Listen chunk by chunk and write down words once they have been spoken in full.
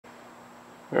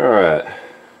Alright, I'm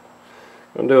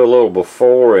going to do a little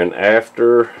before and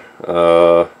after.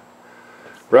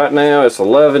 Right now it's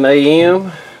 11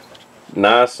 a.m.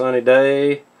 Nice sunny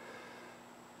day.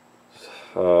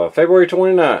 February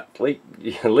 29th,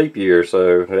 leap year,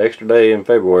 so an extra day in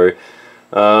February.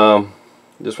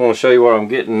 Just want to show you what I'm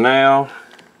getting now.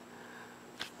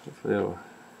 If it'll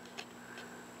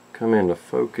come into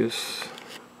focus.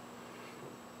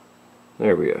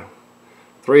 There we go.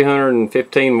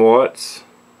 315 watts.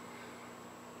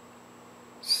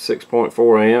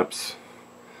 6.4 amps.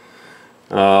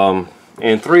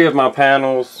 And 3 of my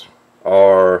panels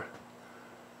are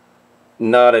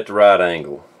not at the right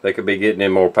angle. They could be getting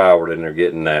in more power than they're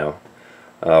getting now.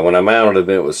 When I mounted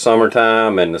them, it was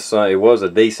summertime, and it was a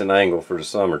decent angle for the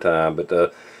summertime. But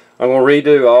I'm going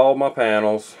to redo all my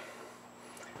panels.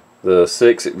 The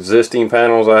 6 existing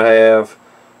panels I have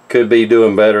could be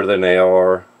doing better than they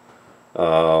are.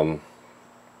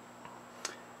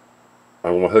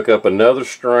 I'm going to hook up another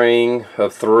string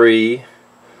of 3,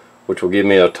 which will give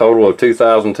me a total of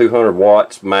 2,200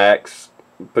 watts max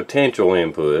potential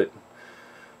input.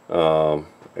 I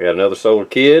got another solar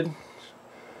kid.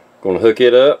 Going to hook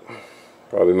it up,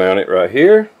 probably mount it right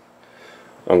here.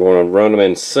 I'm going to run them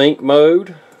in sync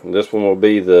mode. This one will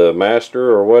be the master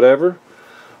or whatever.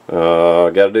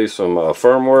 Got to do some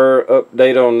firmware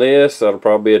update on this. That'll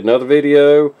probably be another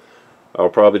video. I'll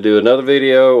probably do another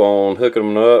video on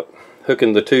hooking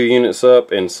the 2 units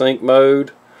up in sync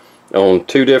mode on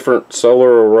 2 different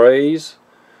solar arrays,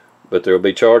 but they'll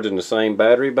be charging the same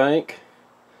battery bank.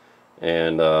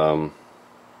 And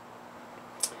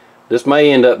this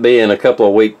may end up being a couple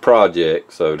of week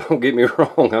project, so don't get me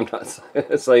wrong. I'm not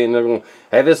saying they're going to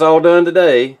have this all done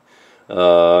today. I'm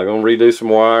going to redo some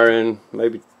wiring.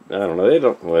 Maybe, I don't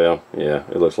know. Well, yeah,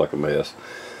 it looks like a mess.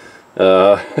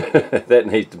 That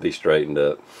needs to be straightened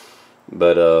up.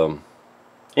 But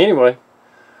anyway,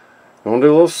 I'm going to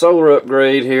do a little solar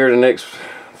upgrade here the next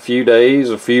few days,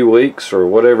 a few weeks, or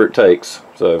whatever it takes.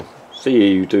 So,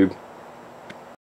 see you, YouTube.